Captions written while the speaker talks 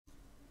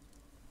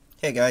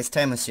Hey guys,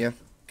 Thomas here.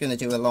 Gonna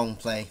do a long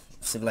play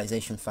of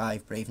Civilization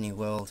 5 Brave New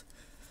World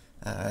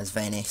as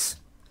Venice.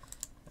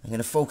 I'm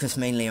gonna focus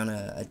mainly on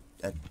a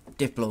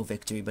Diplo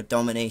victory, but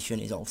Domination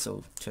is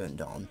also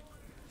turned on.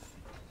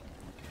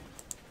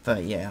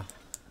 But yeah,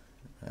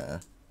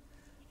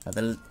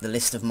 the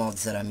list of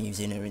mods that I'm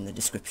using are in the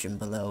description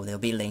below.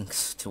 There'll be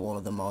links to all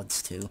of the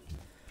mods too.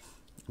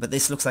 But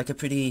this looks like a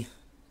pretty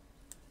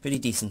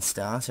decent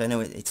start. I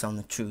know it's on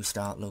the true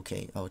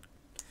starting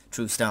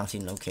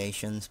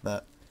locations,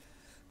 but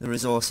the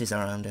resources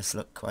around us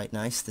look quite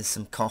nice. There's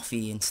some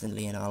coffee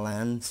instantly in our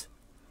lands.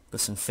 We've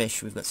got some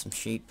fish, we've got some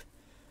sheep.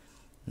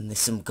 And there's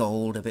some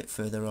gold a bit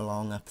further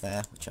along up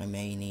there, which I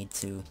may need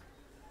to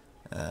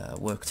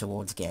work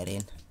towards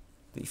getting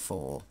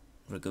before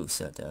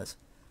Ragusa does.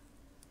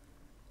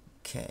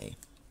 Okay,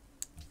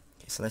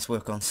 so let's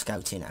work on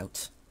scouting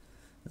out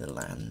the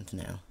land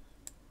now.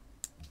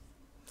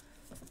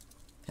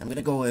 I'm going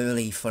to go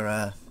early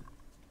for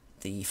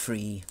the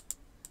free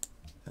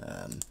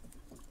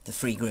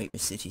Great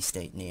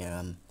City-State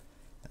near,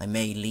 I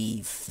may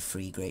leave the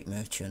free Great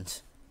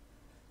Merchant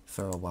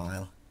for a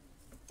while.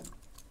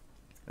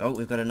 Oh,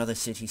 we've got another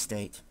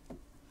city-state.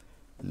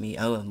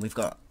 And we've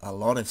got a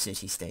lot of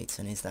city-states,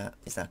 and is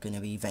that going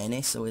to be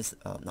Venice, or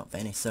not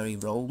Venice, sorry,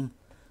 Rome?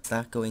 Is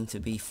that going to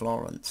be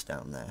Florence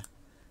down there?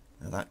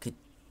 Now that could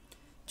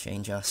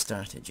change our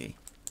strategy.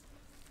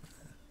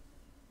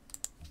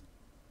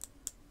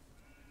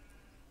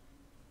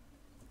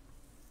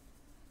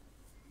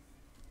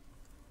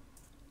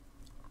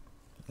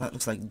 That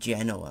looks like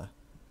Genoa.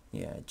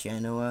 Yeah,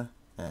 Genoa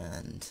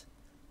and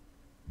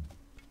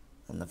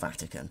the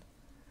Vatican.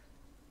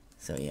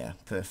 So yeah,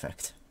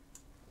 perfect.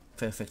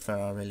 Perfect for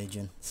our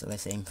religion. So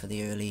let's aim for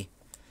the early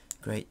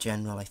Great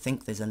General. I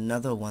think there's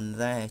another one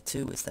there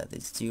too. Is that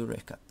there's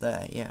Zurich up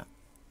there? Yeah.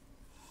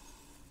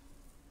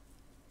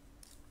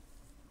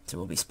 So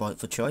we'll be spoilt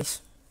for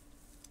choice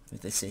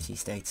with the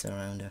city-states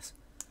around us.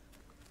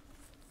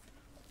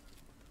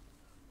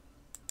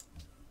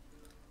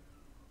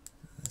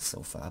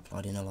 So far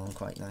plodding along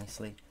quite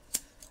nicely.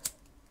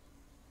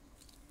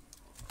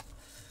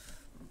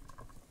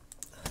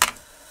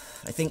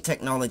 I think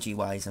technology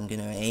wise I'm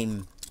going to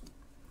aim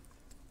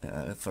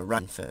for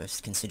run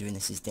first, considering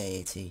this is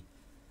Deity,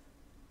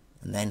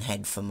 and then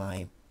head for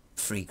my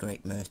free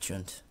Great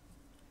Merchant,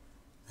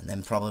 and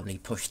then probably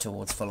push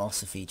towards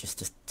philosophy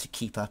just to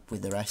keep up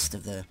with the rest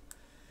of the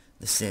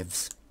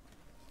civs.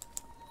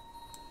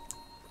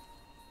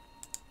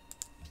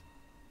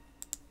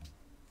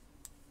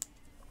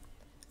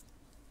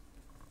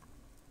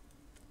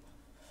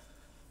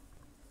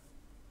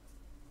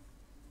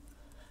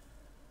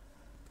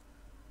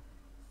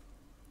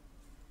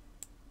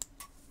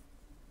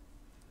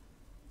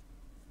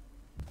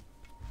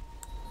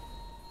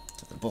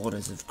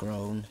 Borders have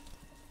grown,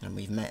 and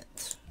we've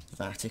met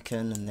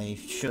Vatican, and they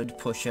should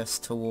push us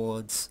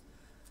towards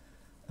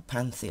a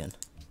pantheon,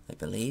 I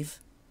believe.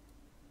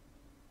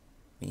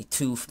 We need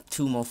two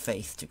more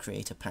faith to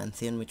create a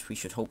pantheon, which we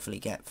should hopefully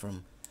get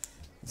from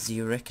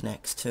Zurich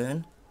next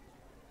turn.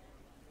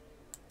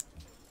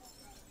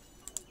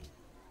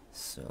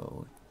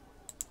 So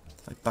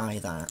if I buy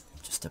that,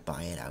 just to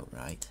buy it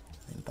outright,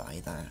 then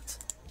buy that,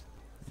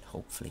 and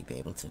hopefully be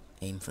able to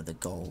aim for the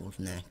gold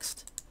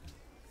next.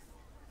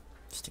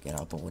 Just to get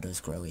our borders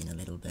growing a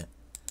little bit.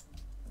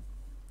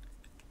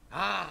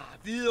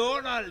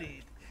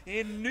 Vidunderligt.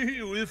 En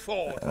ny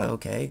udfordring.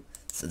 Okay,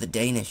 so the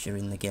Danish are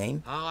in the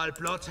game. Harald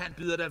Blåtand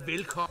byder dig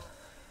velkommen.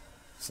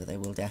 So there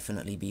will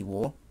definitely be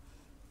war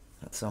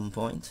at some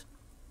point.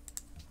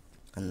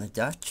 And the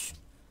Dutch.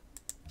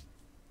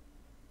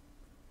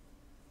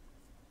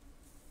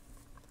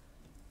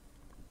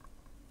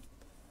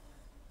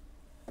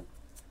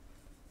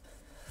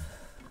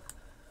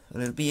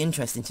 Well, it'll be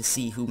interesting to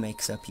see who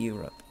makes up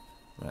Europe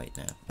right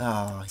now.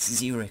 Ah, it's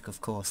Zurich, of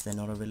course. They're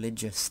not a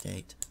religious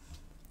state.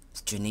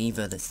 It's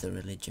Geneva that's the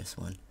religious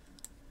one.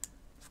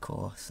 Of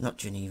course. Not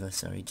Geneva,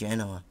 sorry.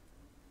 Genoa.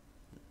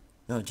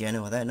 No,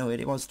 Genoa there. No,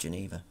 it was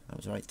Geneva. I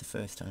was right the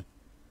first time.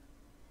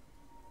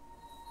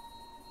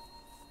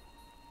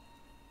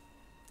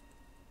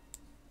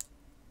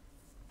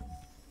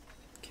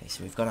 Okay,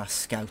 so we've got our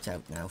scout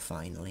out now,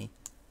 finally.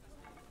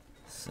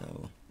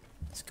 So,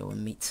 let's go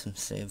and meet some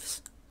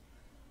civs.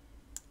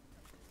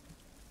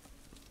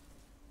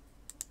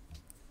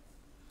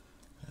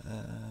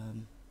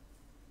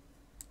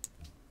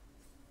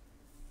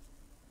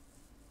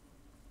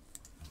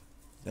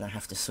 But I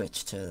have to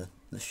switch to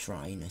the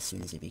shrine as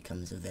soon as it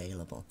becomes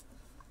available.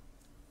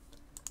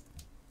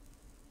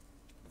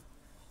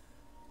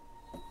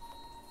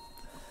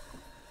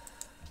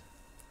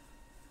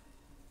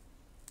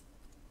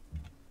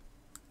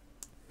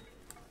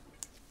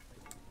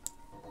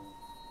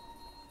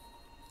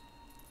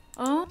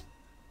 Oh.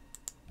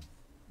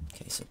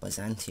 Okay, so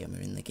Byzantium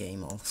are in the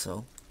game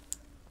also.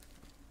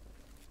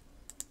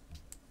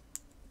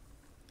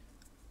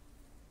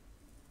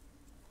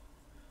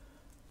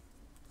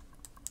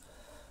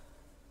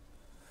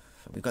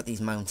 We've got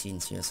these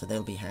mountains here, so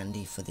they'll be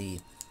handy for the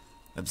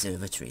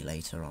observatory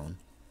later on.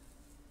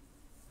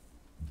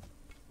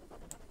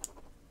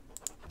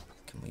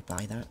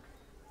 buy that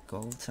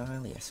gold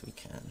tile? Yes, we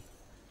can.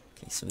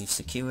 Okay, so we've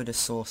secured a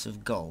source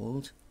of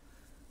gold.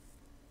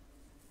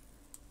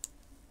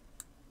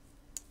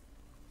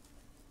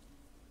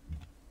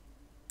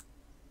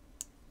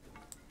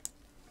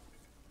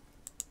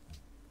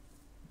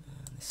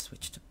 Let's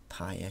switch to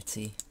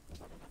piety,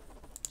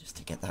 just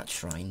to get that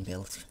shrine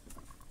built.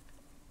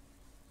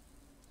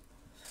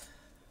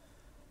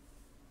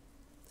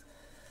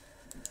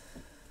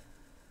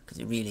 Because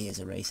it really is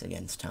a race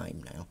against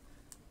time now.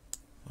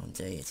 On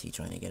Deity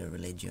trying to get a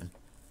religion.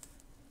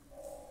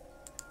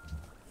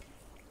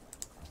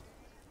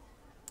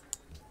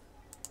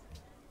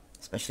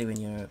 Especially when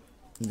you're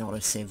not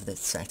a civ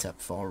that's set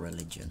up for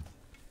religion.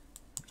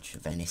 Which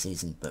Venice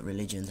isn't, but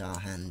religions are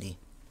handy.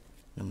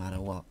 No matter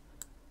what.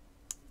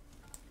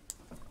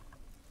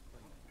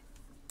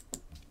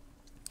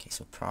 Okay,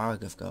 so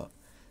Prague have got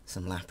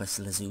some lapis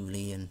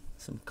lazuli and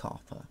some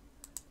copper.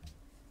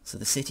 So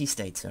the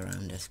city-states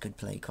around us could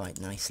play quite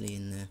nicely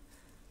in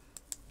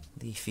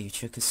the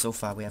future, because so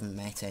far we haven't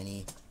met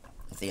any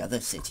of the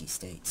other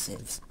city-state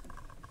civs.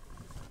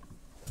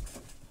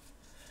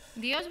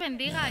 Dios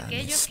bendiga a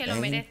aquellos que lo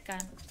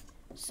merezcan.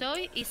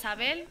 Soy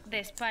Isabel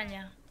de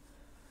España.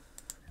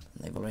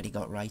 They've already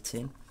got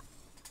writing.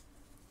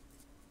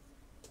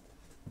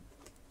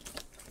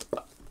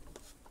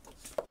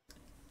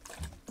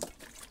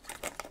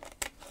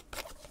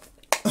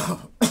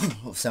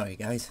 Oh, sorry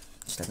guys,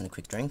 just having a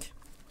quick drink.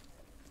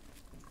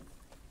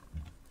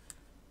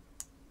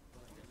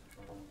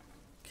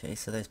 Okay,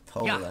 so there's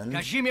Poland.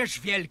 Kazimierz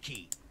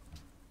Wielki.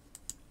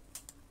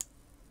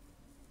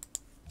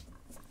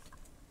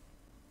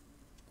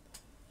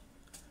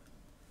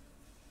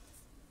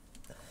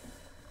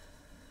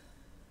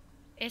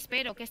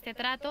 Espero que este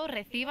trato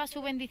reciba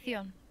su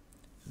bendición.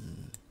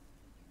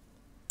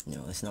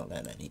 No, let's not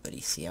let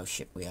anybody see how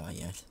shit we are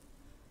yet.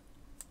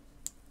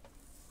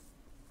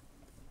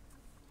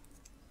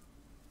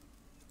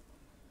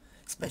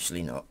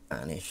 Especially not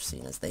Anish,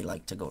 seeing as they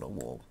like to go to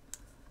war.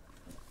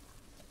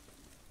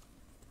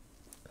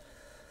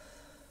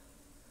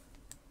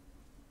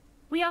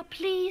 We are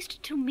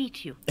pleased to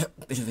meet you.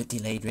 Bit of a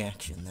delayed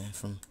reaction there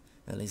from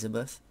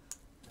Elizabeth.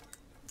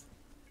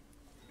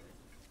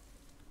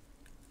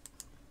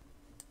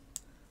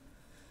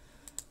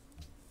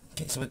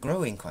 Okay, so we're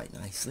growing quite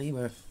nicely.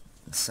 We're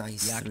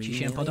size 3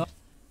 nearly.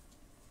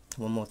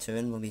 One more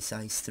turn we'll be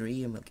size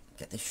 3 and we'll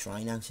get this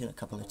shrine out in a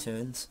couple of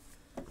turns.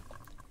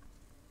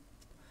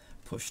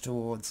 Push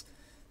towards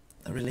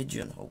a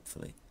religion,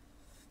 hopefully.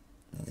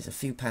 Now, there's a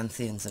few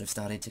pantheons that have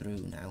started to grow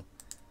now.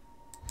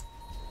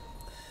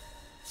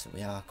 So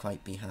we are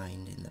quite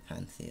behind in the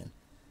pantheon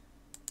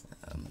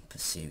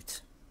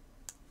pursuit.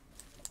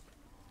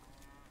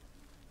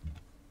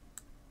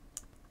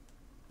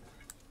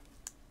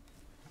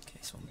 Okay,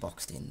 so I'm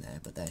boxed in there,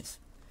 but there's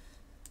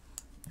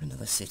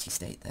another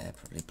city-state there,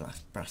 probably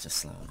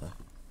Bratislava.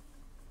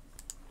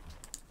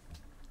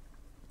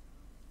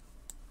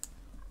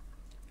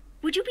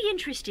 Would you be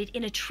interested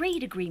in a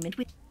trade agreement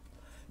with...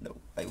 No,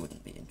 I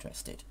wouldn't be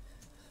interested.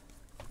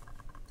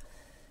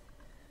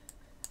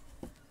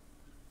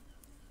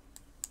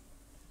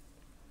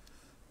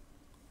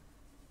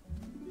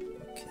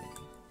 Okay.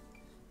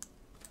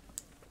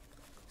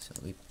 So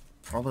we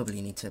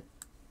probably need to...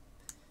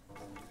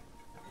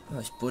 Oh,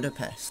 it's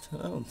Budapest.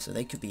 Oh, so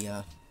they could be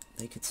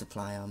they could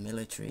supply our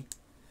military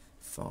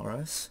for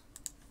us.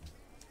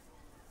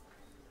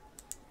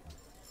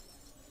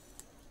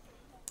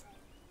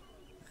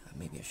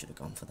 Maybe I should have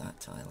gone for that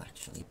tile,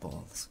 actually,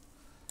 balls.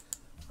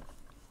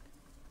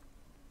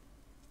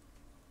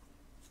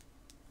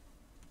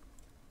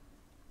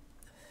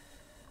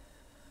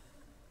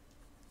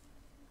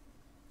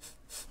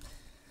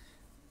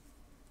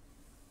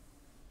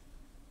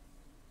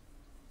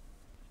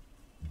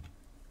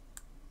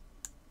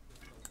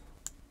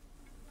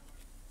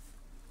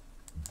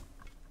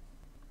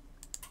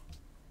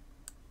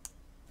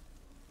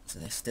 So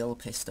they're still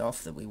pissed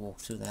off that we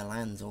walked through their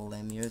lands all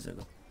them years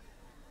ago.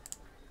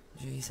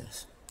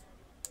 Jesus.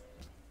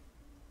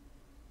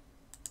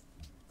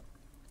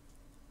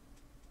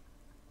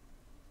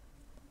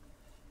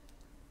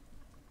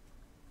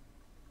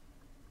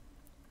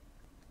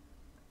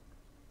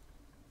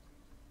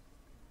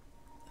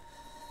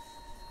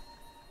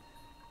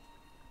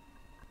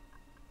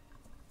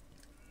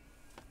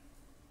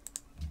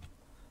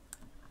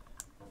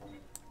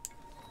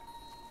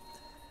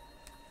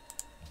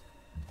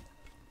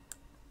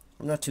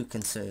 I'm not too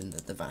concerned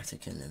that the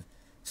Vatican have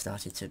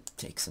started to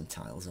take some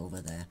tiles over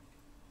there,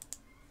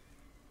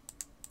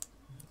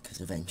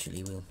 because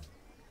eventually we'll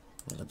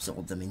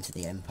absorb them into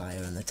the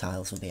Empire and the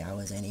tiles will be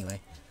ours anyway.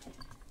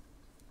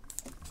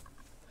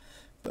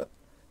 But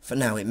for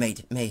now it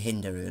may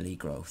hinder early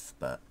growth,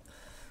 but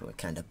we're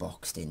kind of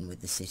boxed in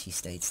with the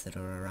city-states that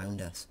are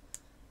around us.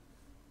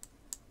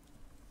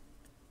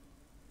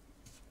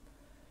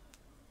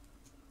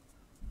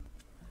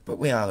 But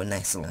we are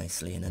nestled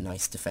nicely in a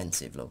nice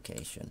defensive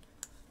location.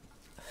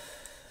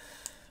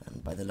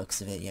 And by the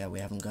looks of it, yeah, we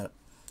haven't got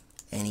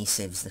any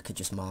civs that could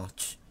just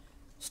march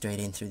straight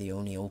in through the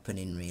only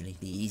opening, really,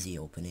 the easy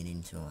opening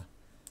into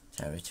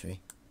territory.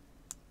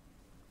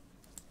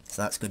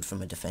 So that's good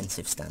from a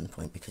defensive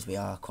standpoint, because we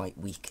are quite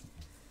weak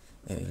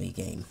early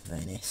game,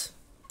 Venice.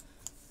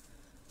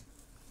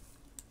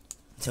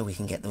 Until we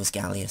can get those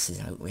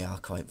galleasses out, we are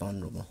quite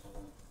vulnerable.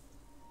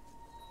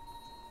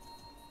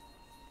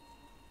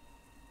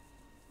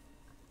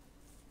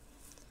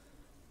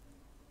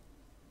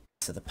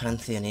 So the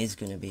Pantheon is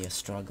going to be a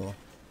struggle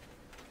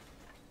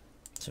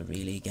to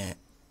really get.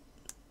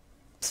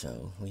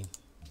 So we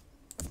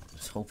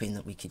was hoping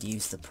that we could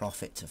use the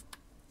profit to,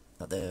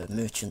 the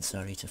merchant,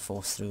 sorry, to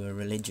force through a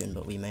religion,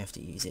 but we may have to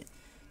use it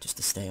just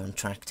to stay on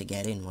track to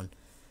get in one.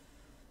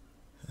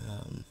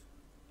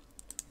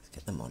 Let's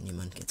get the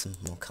monument, get some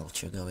more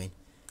culture going.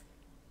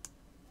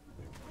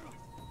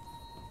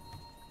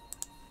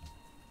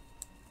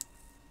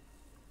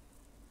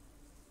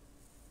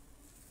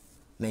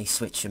 May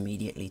switch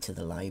immediately to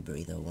the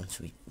library though once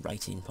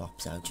writing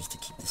pops out, just to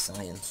keep the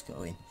science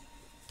going.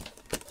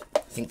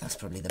 I think that's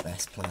probably the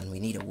best plan. We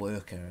need a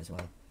worker as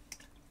well.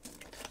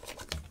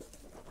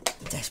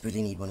 We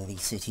desperately need one of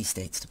these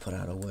city-states to put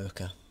out a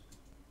worker.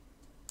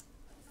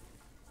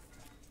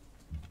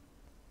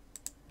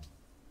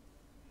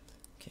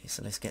 Okay,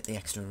 so let's get the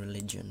extra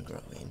religion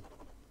growing.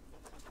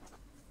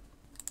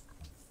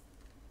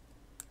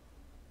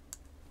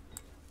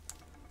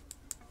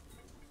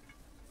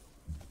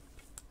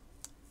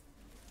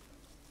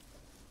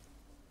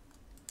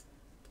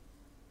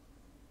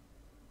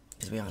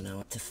 We are now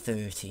up to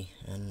 30,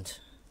 and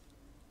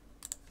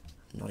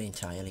I'm not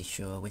entirely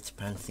sure which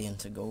Pantheon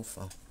to go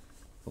for.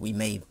 But we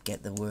may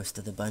get the worst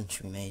of the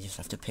bunch. We may just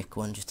have to pick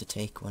one just to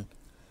take one.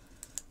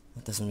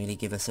 That doesn't really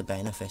give us a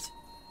benefit.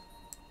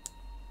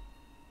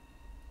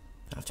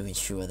 I have to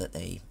ensure that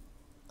they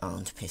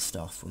aren't pissed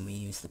off when we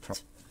use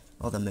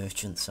the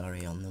merchant,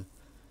 sorry, on them.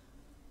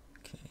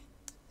 Okay,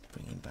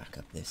 bring him back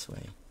up this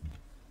way.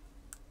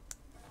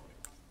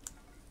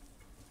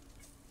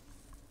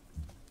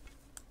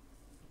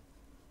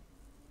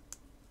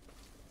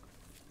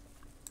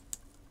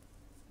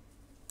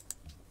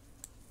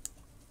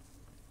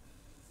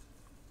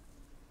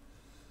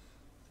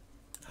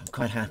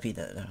 Quite happy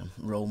that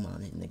Rome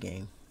aren't in the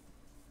game,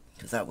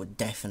 because that would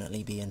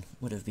definitely be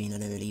would have been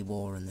an early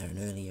war, and they're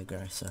an early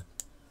aggressor.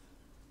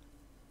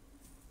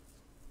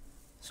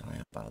 Sorry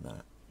about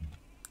that.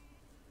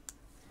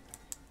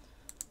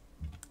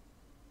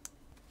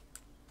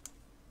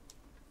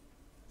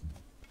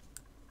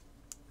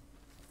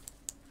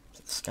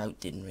 So the scout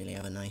didn't really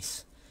have a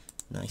nice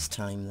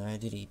time there,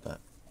 did he?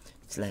 But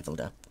he's leveled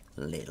up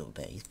a little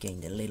bit. He's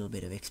gained a little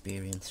bit of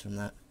experience from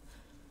that.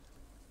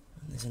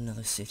 There's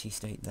another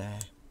city-state there.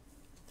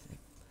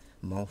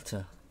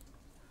 Malta.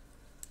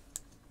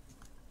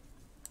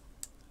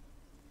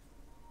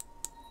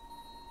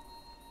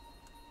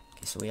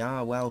 Okay, so we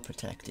are well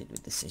protected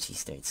with the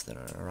city-states that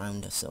are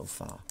around us so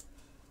far.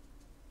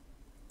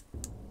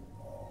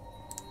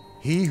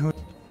 He who...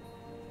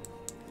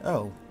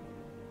 Oh.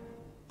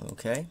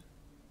 Okay.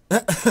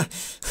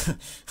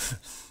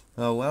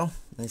 Oh well,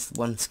 there's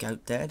one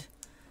scout dead.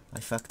 I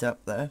fucked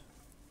up there.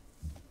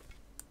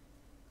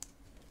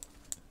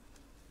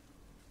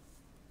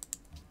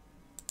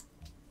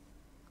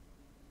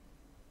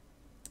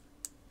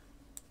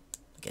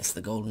 Guess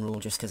the golden rule,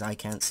 just because I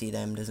can't see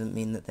them doesn't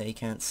mean that they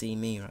can't see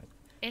me,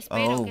 right?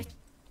 Oh,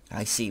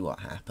 I see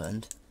what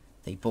happened.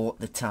 They bought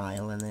the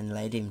tile and then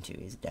led him to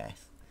his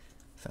death.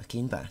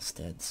 Fucking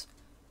bastards.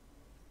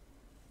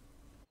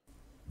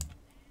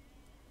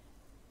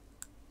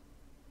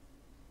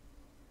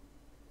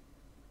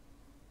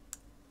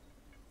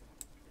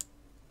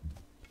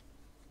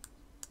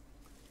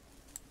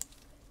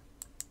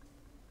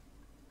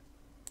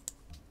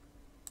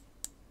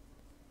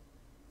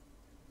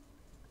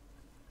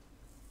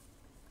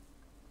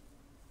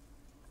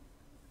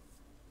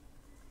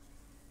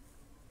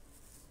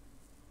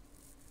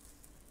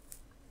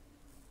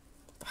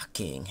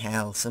 Fucking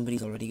hell,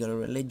 somebody's already got a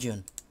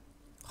religion.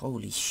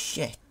 Holy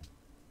shit.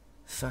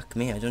 Fuck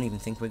me, I don't even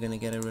think we're gonna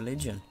get a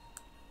religion.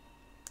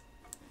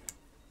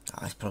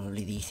 Ah, it's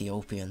probably the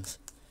Ethiopians.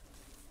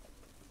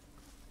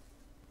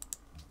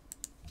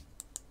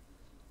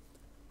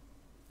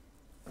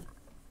 The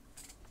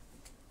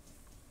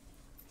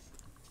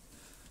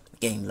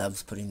game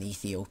loves putting the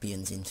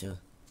Ethiopians into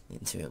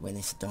it when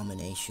it's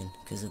domination,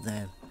 because of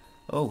them.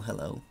 Oh,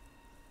 hello.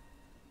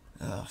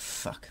 Oh,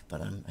 fuck, but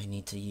I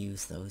need to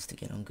use those to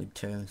get on good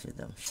terms with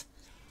them.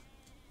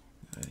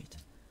 Right.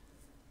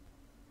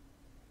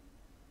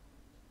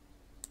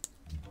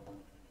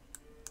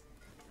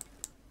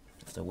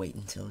 Have to wait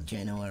until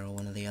Genoa or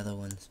one of the other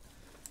ones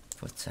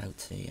puts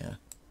out a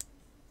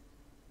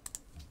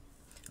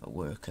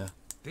worker.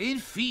 Det er en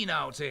fin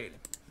aftale.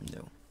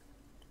 No.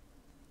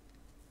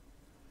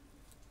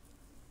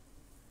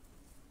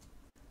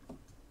 It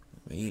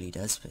really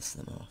does piss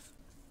them off.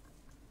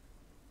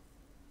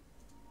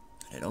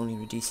 It only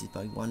reduces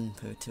by 1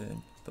 per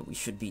turn, but we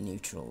should be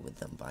neutral with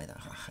them by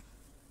that.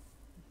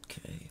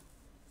 Okay.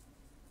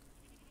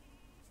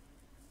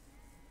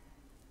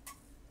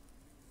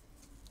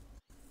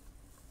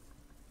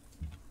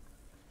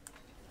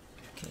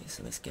 Okay,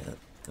 so let's get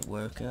the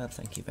worker,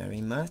 thank you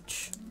very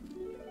much.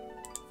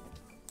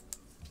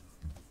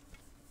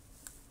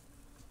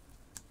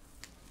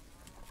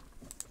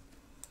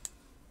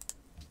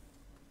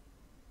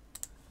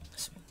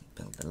 So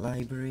build the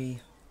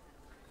library.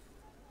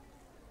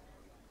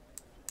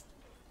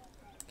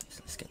 Okay,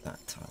 so let's get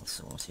that tile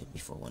sorted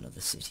before one of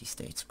the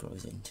city-states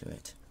grows into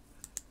it.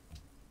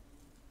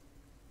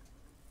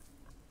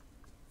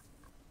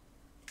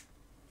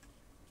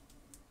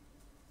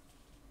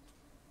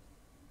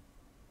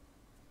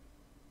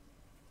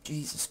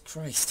 Jesus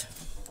Christ.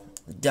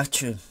 The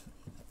Dutch are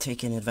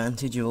taking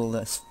advantage of all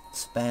this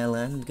spare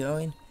land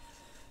going.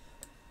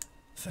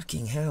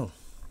 Fucking hell.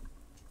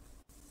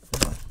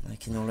 Well, I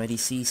can already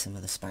see some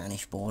of the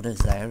Spanish borders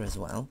there as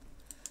well.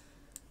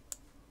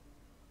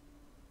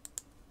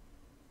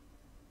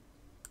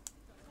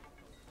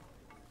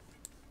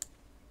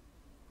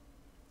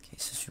 Okay,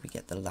 so should we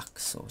get the luck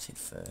sorted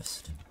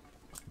first?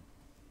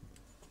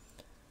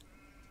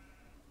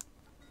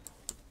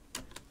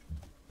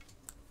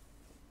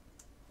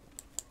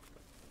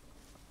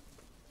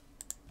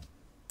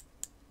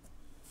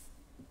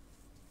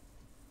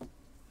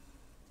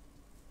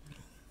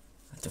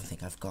 I don't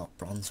think I've got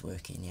bronze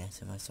working yet,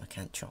 have I? So I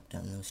can't chop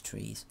down those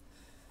trees.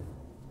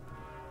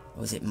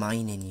 Or is it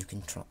mining you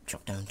can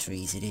chop down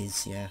trees? It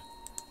is, yeah.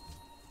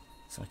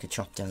 So I could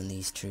chop down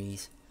these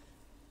trees.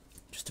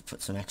 Just to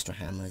put some extra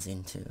hammers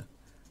into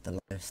the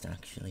list,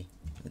 actually,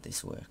 with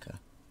this worker.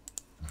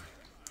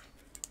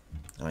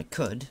 And I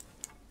could, it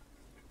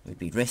would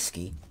be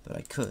risky, but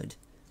I could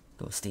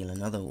go steal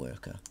another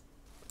worker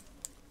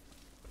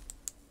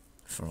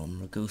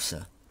from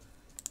Ragusa,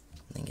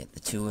 and then get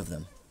the two of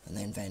them. And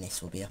then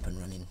Venice will be up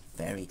and running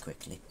very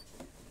quickly.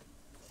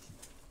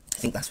 I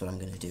think that's what I'm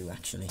going to do,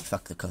 actually.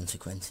 Fuck the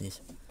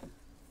consequences.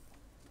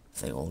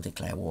 If they all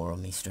declare war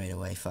on me straight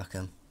away, fuck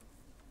them.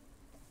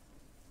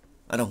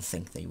 I don't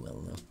think they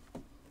will, though. I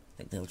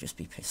think they'll just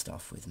be pissed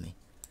off with me.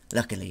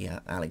 Luckily,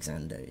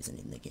 Alexander isn't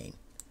in the game.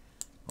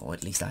 Or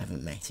at least I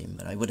haven't met him,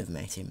 but I would have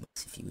met him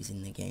if he was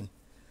in the game,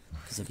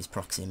 because of his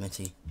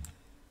proximity.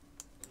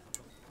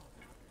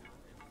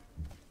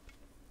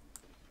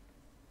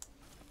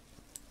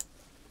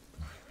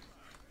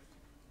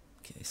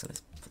 Okay, so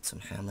let's put some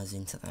hammers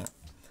into that.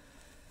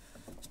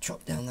 Let's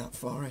chop down that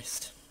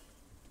forest.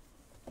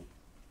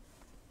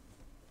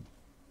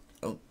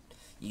 Oh,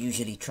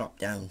 usually chop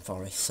down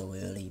forests so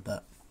early,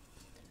 but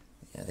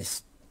yeah,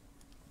 this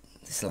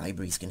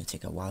library's going to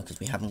take a while because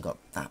we haven't got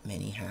that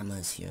many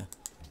hammers here.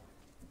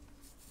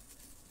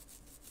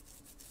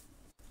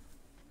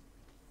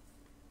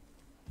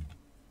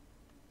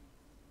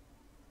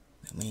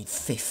 And we need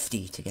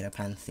 50 to get a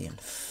pantheon.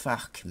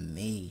 Fuck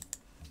me.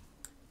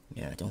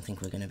 Yeah, I don't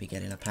think we're going to be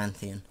getting a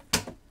pantheon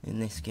in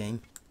this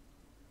game.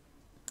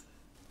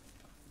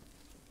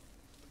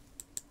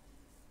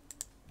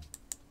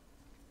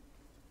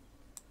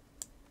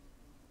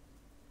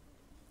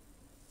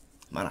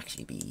 Might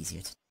actually be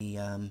easier to be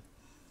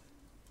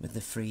with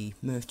the free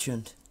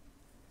merchant,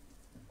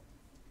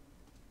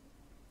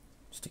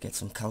 just to get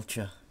some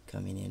culture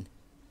coming in.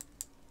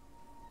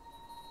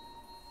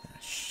 Ah,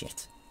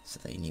 shit.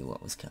 So they knew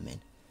what was coming.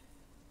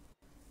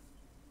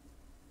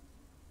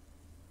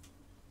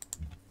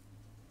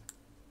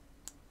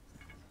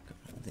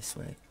 This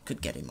way.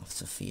 Could get him off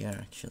Sophia,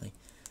 actually.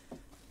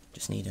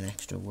 Just need an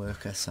extra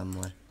worker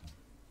somewhere.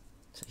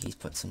 So he's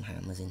put some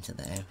hammers into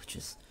there, which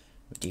has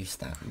reduced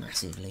that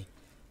massively.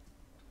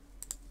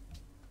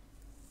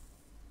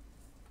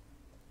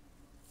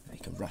 We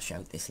can rush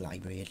out this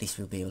library. At least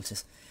we'll be able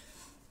to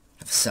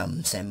have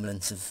some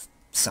semblance of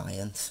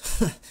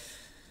science.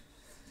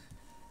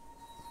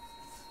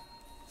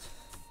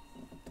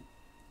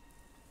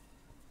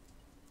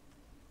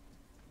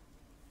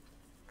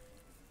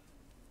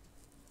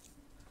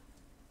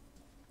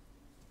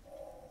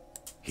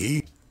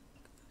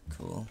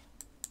 Cool.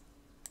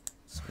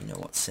 So we know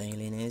what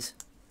sailing is.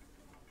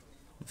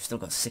 We've still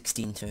got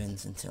 16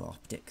 turns until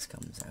optics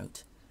comes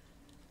out.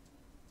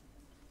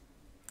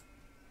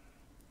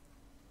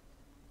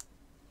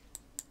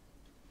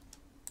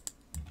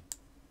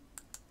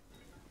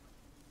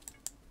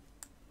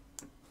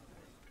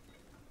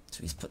 So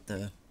he's put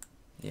the...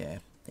 yeah,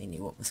 they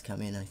knew what was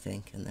coming, I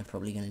think, and they're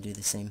probably going to do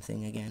the same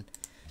thing again.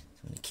 So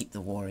I'm going to keep the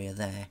warrior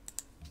there,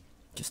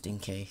 just in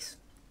case.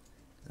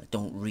 I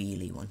don't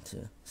really want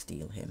to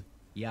steal him.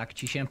 Jak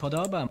ci się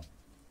podoba?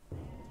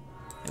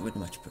 I would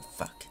much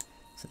prefer... fuck.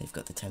 So they've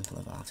got the Temple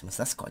of Artemis.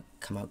 That's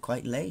come out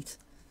quite late.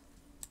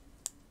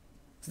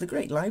 Is the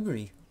Great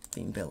Library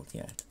being built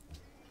yet?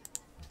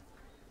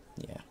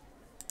 Yeah.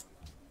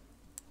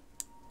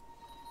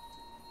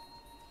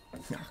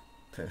 Ah,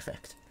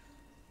 perfect.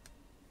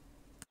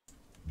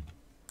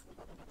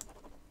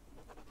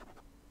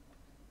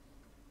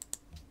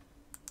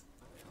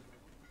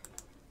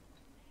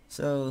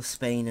 So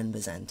Spain and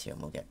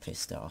Byzantium will get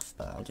pissed off,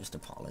 but I'll just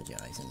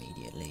apologise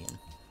immediately and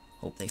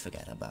hope they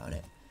forget about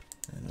it.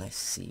 And let's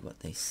see what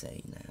they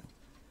say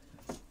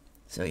now.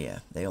 So yeah,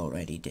 they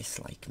already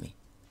dislike me.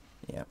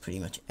 Yeah, pretty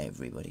much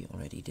everybody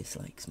already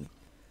dislikes me.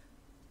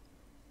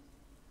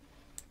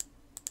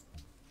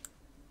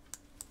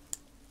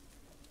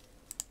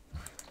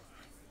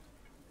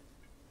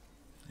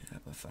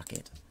 fuck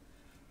it.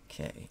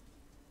 Okay.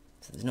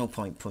 So there's no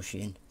point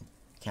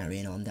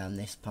carrying on down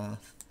this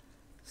path.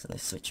 So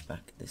let's switch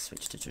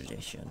to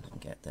tradition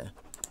and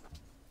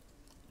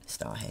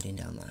start heading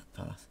down that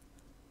path.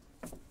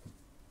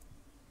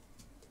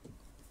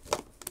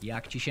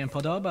 Jak ci się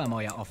podoba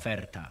moja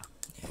oferta?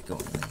 Yeah, go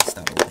on then,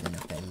 start opening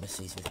up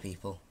embassies with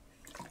people.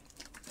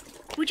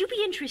 Would you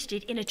be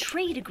interested in a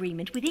trade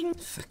agreement with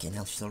England? Fucking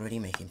hell, she's already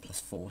making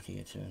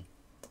 +40 a turn.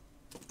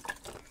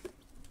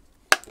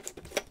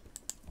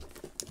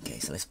 Okay,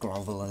 so let's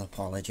grovel and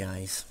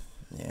apologise.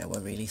 Yeah, we're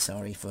really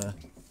sorry for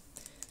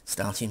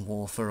starting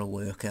war for a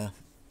worker.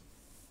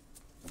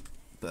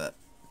 But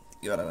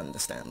you gotta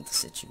understand the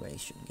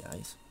situation,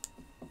 guys.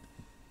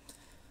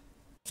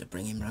 To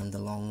bring him round the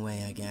long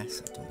way, I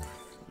guess.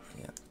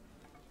 Yeah.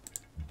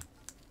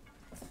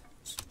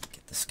 Just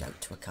get the scout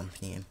to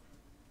accompany him.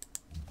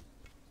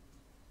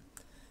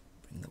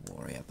 Bring the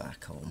warrior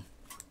back home.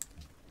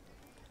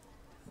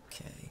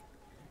 Okay.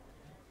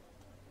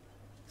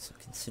 So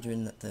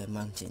considering that the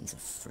mountains are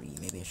free,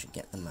 maybe I should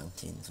get the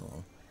mountains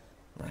all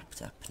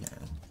wrapped up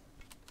now.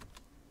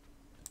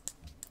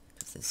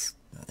 Because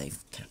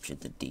they've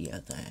captured the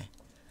deer there.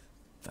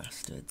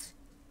 Bastards.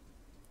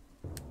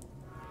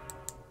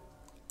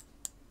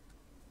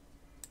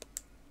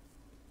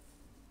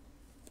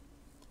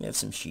 We have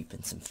some sheep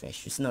and some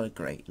fish. It's not a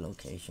great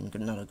location.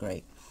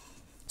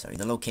 Sorry,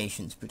 the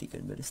location's pretty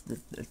good, but it's the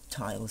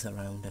tiles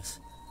around us.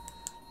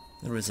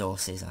 The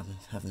resources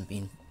haven't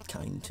been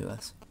kind to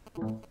us.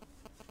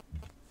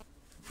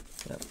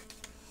 So.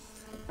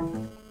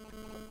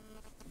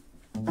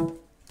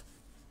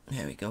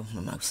 There we go,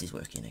 my mouse is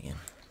working again.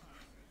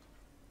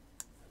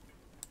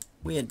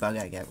 Weird bug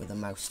I get where the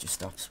mouse just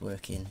stops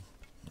working.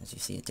 As you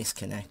see, it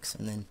disconnects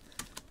and then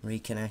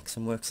reconnects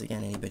and works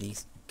again.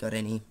 Anybody's got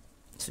any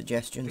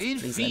suggestions?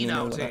 Please let me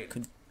know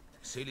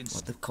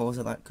what the cause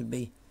of that could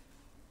be.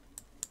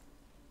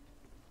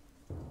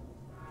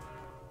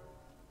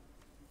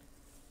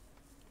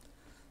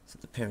 So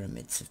the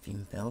pyramids have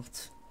been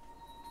built.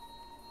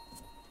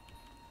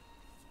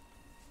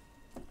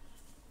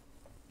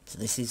 So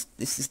this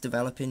is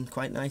developing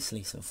quite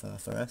nicely so far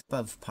for us.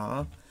 Above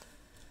par.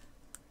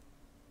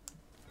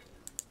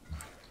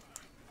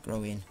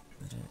 Growing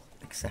at an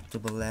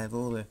acceptable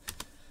level.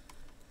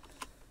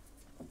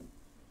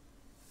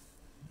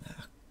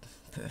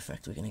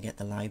 Perfect, we're going to get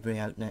the library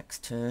out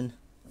next turn.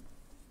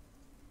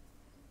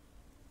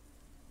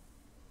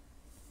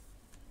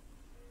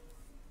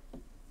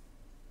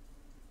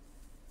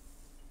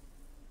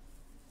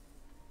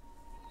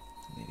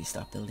 Maybe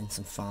start building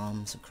some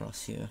farms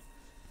across here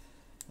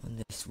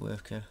on this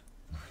worker.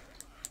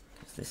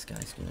 Because this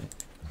guy's going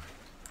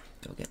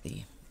to go get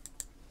the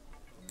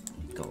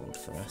gold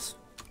for us.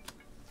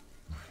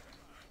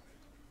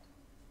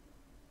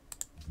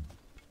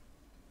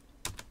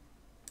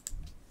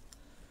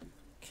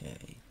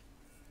 Okay,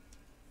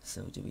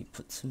 so do we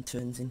put some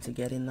turns into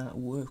getting that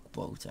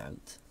workboat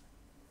out,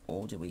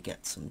 or do we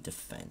get some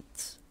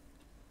defense?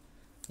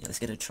 Yeah, let's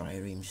get a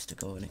trireme just to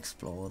go and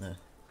explore the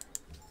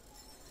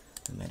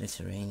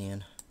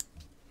Mediterranean.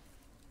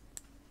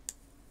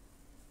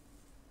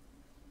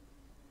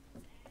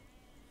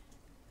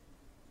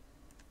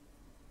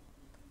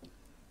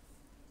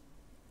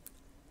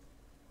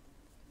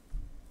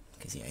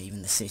 Because yeah,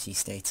 even the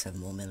city-states have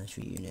more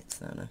military units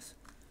than us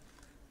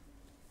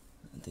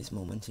at this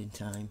moment in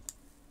time.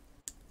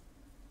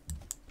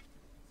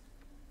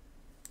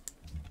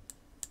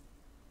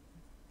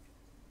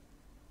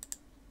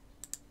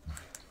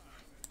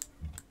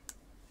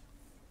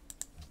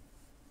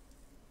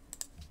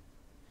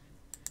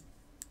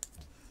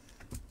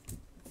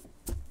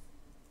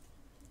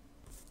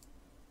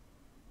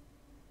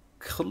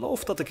 Ik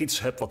geloof dat ik iets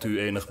heb wat u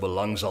enig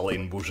belang zal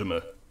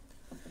inboezemen.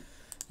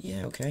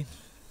 Yeah, okay.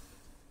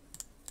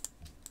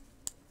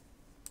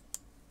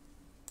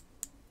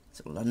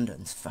 So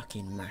London's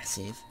fucking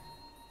massive.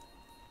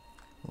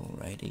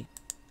 Alrighty.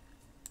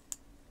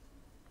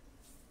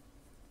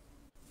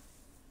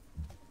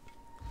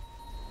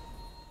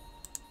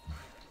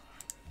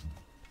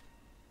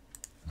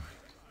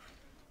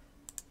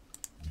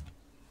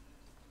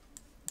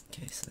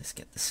 Okay, so let's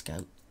get the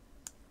scout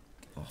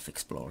off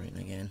exploring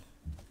again.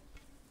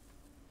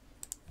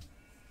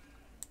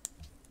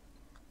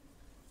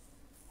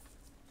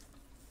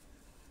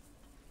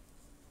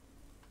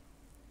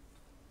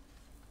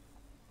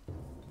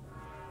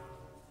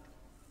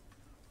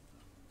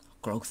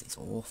 Growth is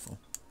awful.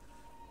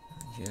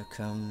 And here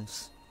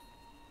comes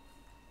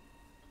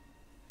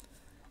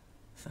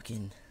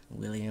fucking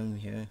William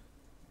here.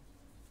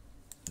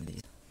 Oh,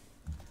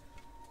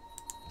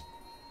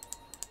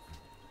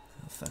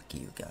 fuck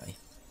you, guy.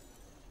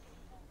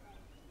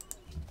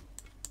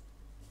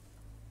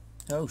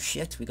 Oh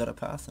shit, we got a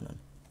Parthenon.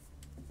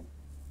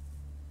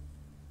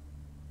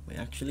 We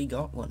actually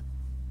got one.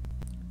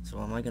 So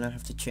am I gonna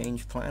have to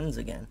change plans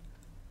again?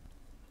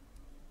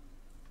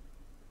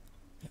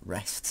 It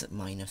rests at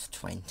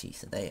 -20,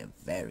 so they are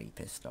very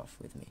pissed off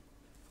with me.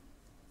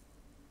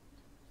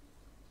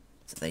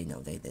 So they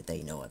know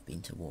I've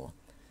been to war.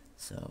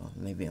 So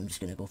maybe I'm just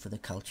going to go for the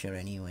culture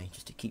anyway,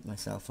 just to keep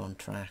myself on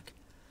track.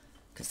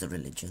 Because the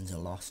religion's a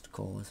lost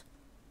cause.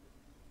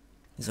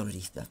 There's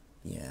already stuff,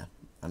 yeah,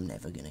 I'm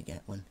never going to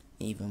get one.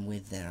 Even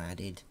with their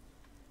added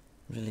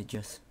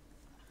religious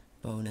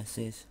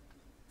bonuses.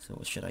 So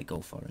what should I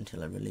go for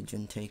until a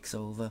religion takes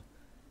over?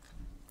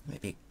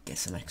 Maybe get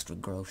some extra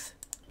growth.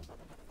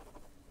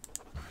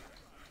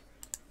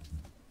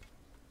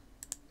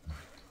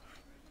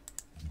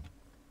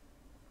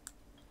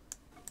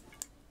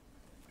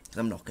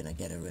 I'm not going to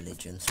get a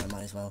religion, so I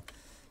might as well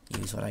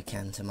use what I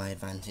can to my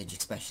advantage,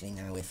 especially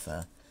now if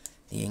the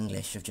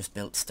English have just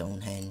built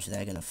Stonehenge.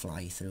 They're going to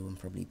fly through and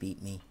probably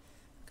beat me.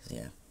 Because,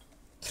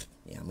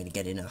 yeah, I'm going to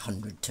get in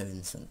 100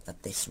 turns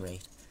at this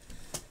rate.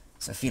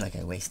 So I feel like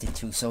I wasted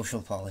 2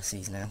 social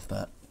policies now,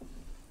 but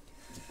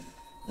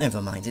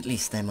never mind. At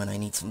least then when I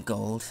need some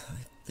gold,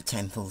 the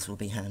temples will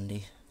be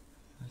handy.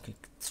 I could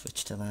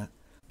switch to that.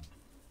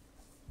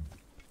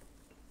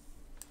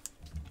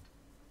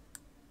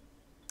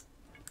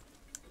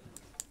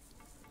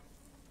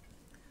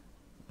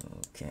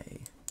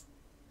 Okay,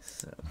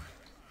 so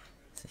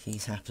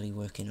he's happily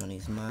working on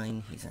his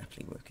mine, he's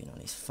happily working on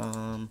his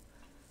farm.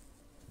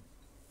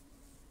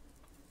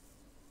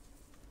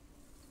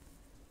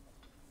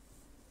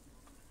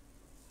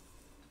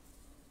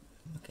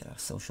 Look at our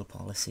social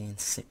policy in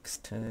 6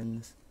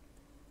 turns.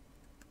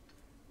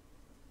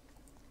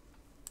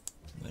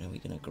 When are we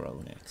going to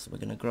grow next? We're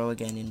going to grow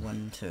again in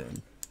 1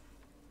 turn.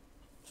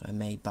 So I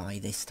may buy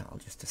this tile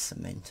just to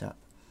cement up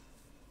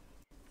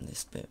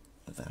this bit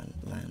of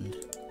land.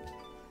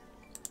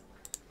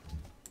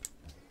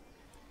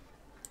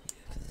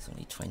 There's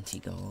only 20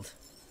 gold.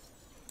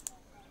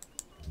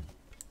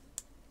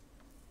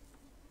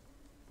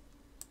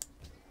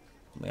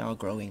 We are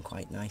growing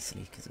quite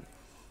nicely because of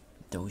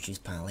Doge's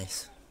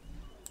palace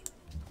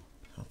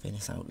helping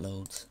us out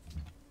loads.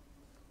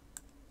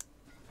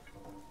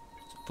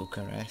 So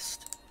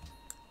Bucharest,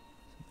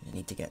 I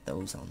need to get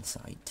those on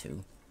side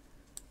too.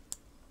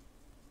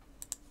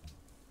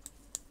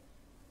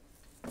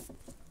 I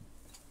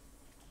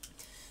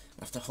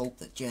have to hope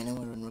that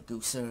Genoa and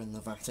Ragusa and the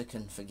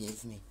Vatican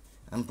forgive me.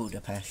 And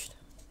Budapest.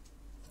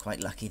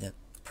 Quite lucky that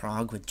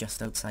Prague was just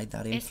outside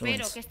that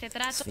influence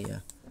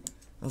sphere.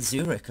 Well,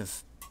 Zurich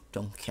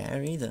don't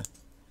care either.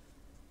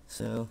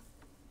 So,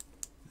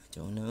 I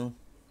don't know.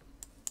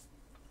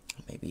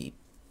 Maybe,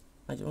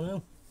 I don't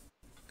know.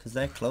 Because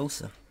they're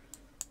closer.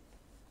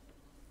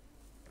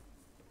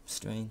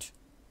 Strange.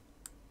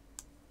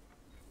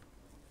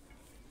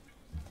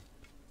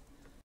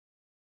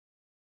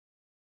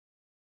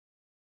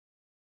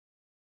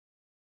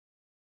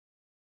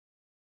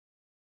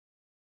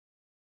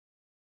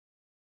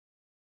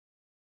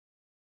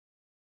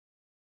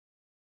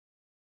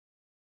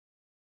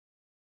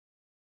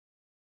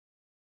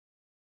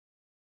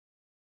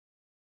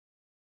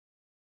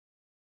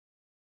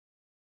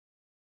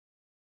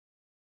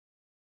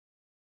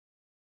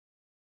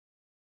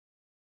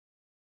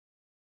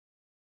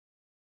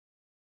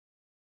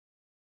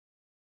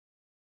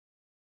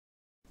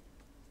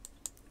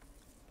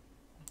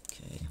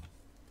 Okay.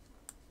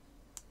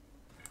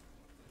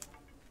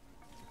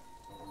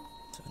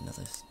 So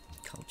another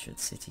cultured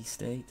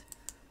city-state.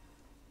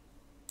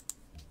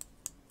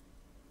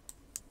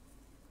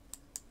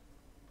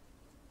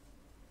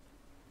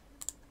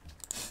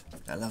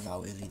 I love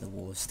how early the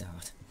wars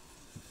start.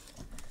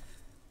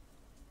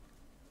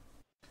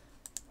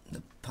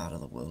 The part of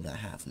the world I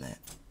have met.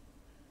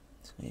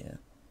 So yeah.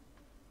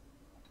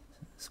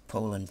 So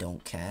Poland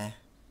don't care.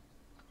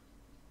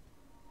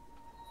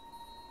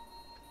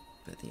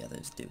 But the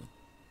others do.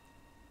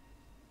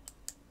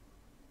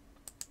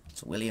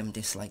 So William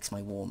dislikes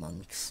my war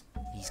monks.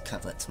 He's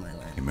covered my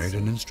land. He made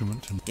an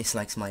instrument and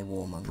Dislikes my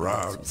war monks.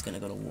 Proud. So he's gonna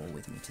go to war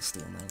with me to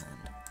steal my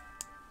land.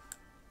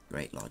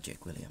 Great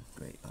logic, William.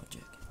 Great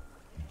logic.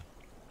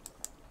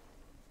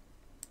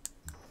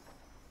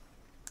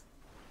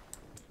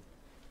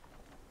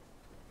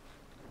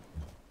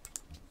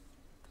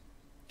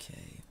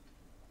 Okay.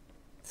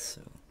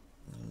 So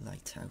the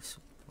lighthouse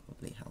will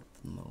probably help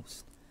the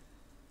most.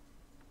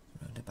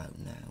 Around about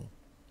now.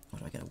 Or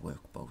do I get a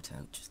workboat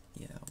out? Just,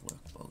 yeah, a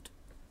workboat.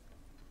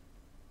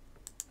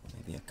 Or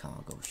maybe a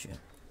cargo ship.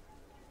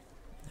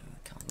 No,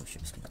 the cargo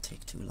ship's gonna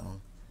take too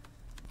long.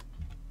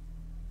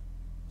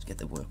 Let's get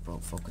the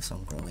workboat focus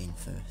on growing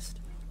first.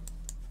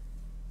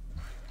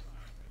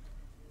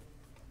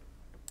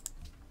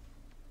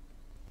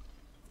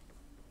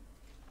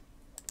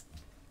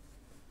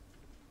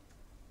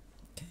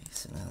 Okay,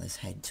 so now let's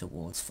head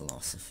towards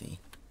philosophy.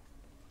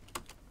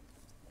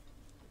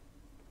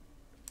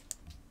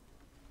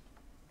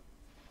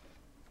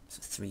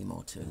 So 3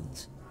 more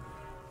turns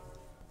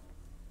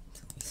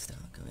until we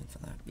start going for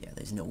that. Yeah,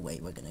 there's no way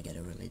we're gonna get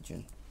a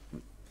religion.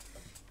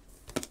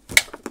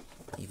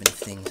 Even if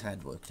things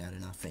had worked out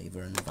in our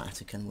favour and the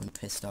Vatican weren't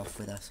pissed off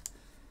with us.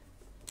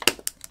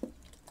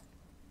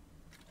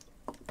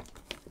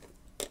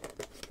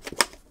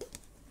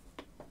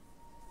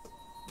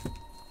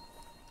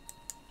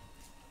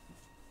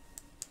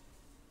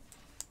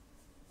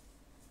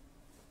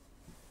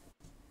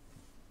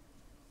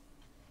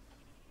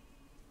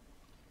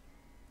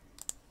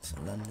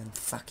 London,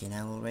 fucking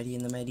hell, already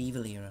in the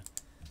medieval era.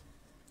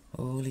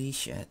 Holy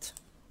shit.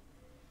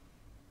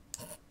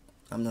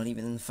 I'm not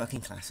even in the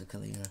fucking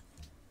classical era.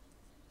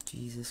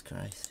 Jesus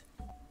Christ.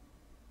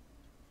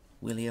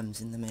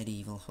 William's in the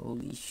medieval,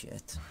 holy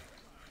shit.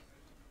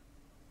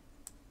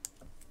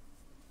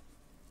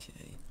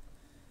 Okay.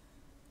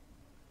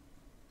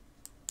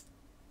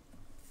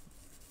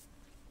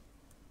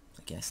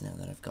 I guess now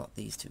that I've got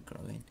these two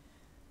growing,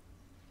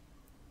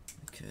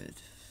 I could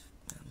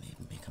maybe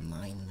make a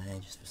mine there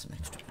just for some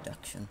extra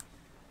production.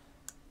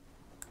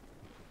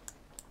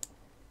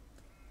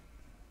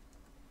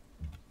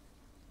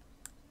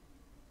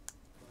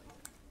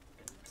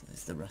 So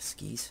there's the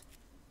Ruskies.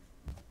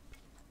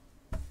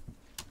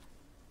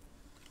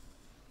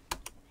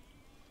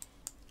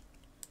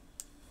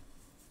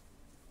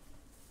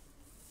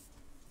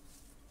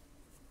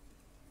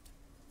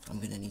 I'm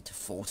gonna need to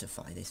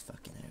fortify this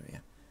fucking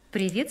area.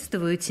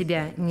 Приветствую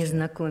тебя,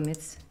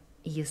 незнакомец.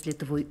 Если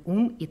твой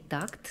ум и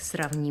такт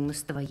сравнимы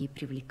с твоей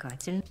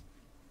привлекательностью.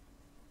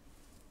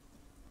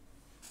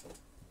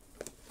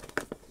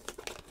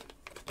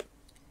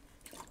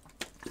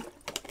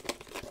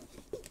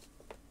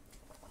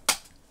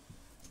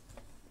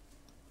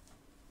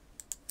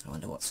 I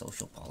wonder what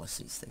social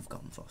policies they've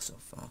gone for so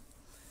far.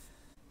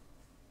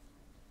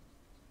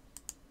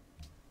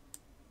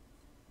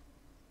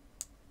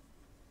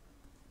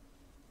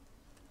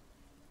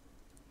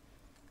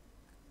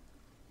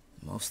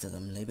 Most of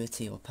them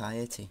liberty or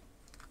piety.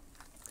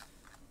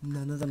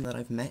 None of them that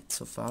I've met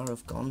so far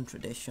have gone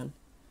tradition.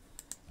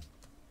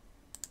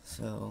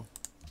 So,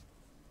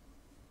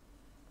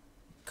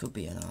 it could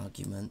be an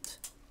argument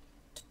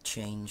to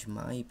change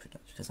my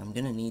production, because I'm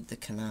going to need the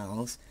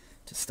canals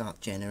to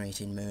start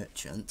generating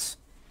merchants.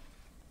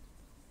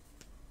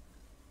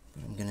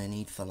 But I'm going to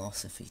need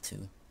philosophy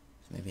too.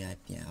 So maybe I'm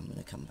going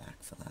to come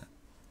back for that.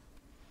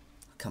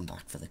 I'll come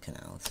back for the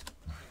canals.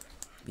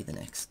 Be the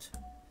next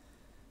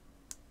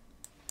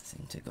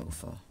thing to go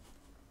for.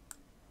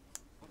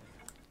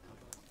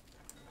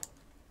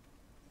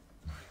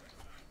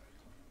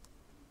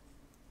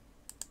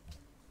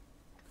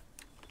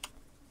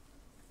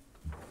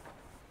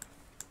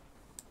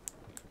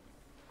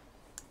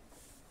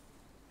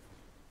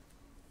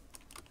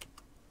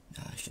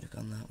 I should have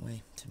gone that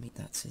way to meet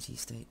that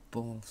city-state.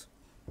 Balls.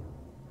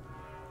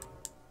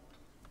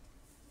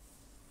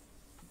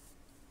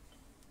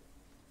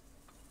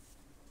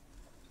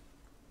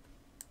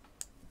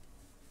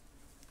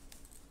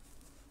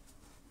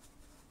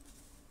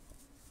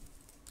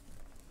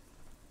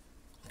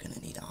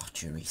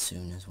 Archery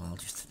soon as well,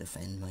 just to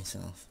defend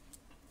myself.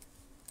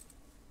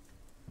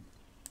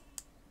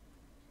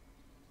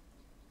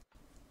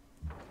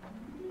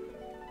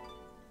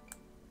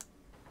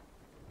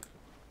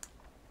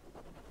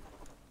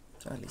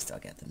 So at least I'll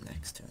get them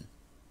next turn.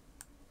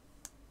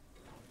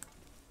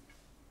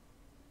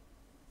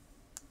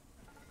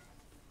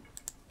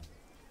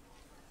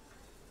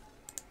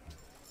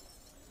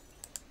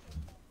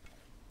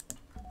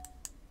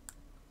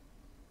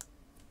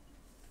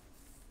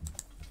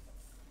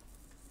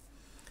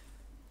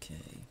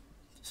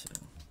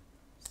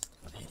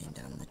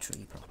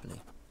 Tree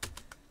properly.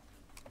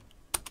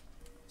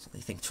 So they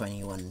think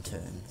 21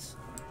 turns,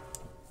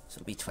 so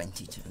it'll be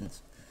 20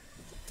 turns.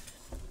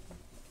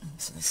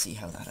 So let's see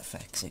how that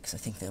affects it, because I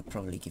think they'll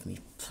probably give me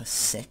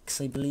 +6,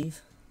 I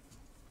believe.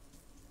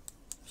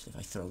 So if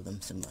I throw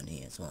them some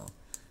money as well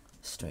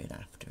straight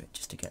after it,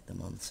 just to get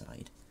them on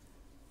side,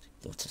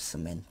 or to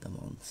cement them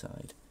on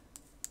side.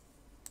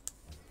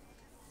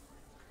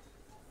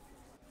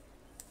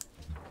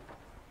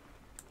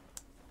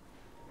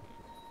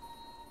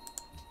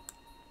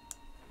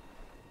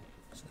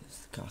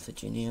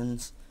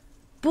 Carthaginians.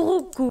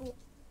 Good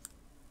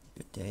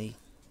day.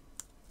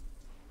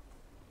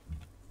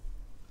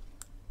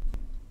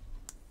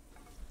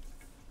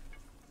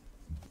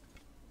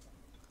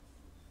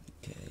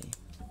 Okay,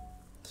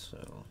 so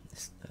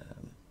let's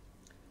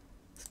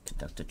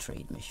conduct a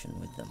trade mission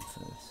with them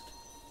first.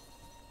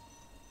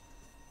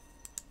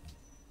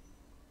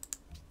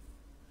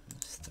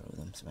 Let's throw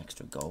them some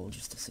extra gold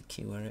just to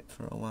secure it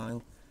for a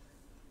while.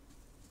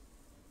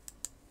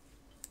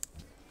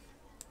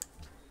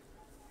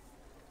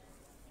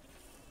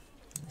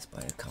 Let's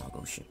buy a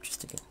cargo ship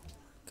just to get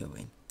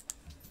going.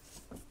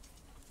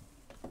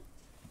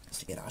 Just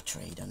to get our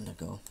trade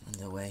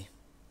underway.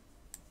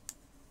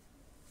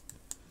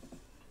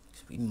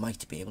 So we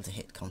might be able to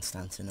hit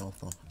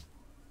Constantinople.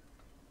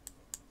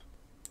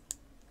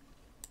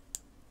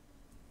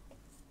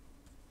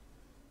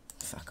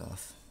 Fuck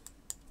off.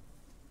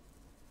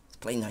 Let's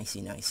play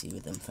nicey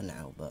with them for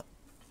now, but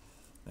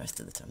the rest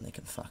of the time they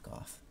can fuck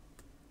off.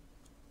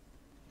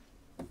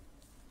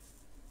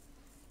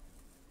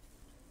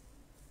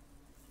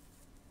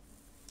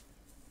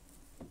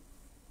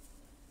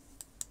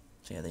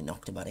 So yeah, they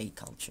knocked about 8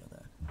 culture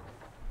there.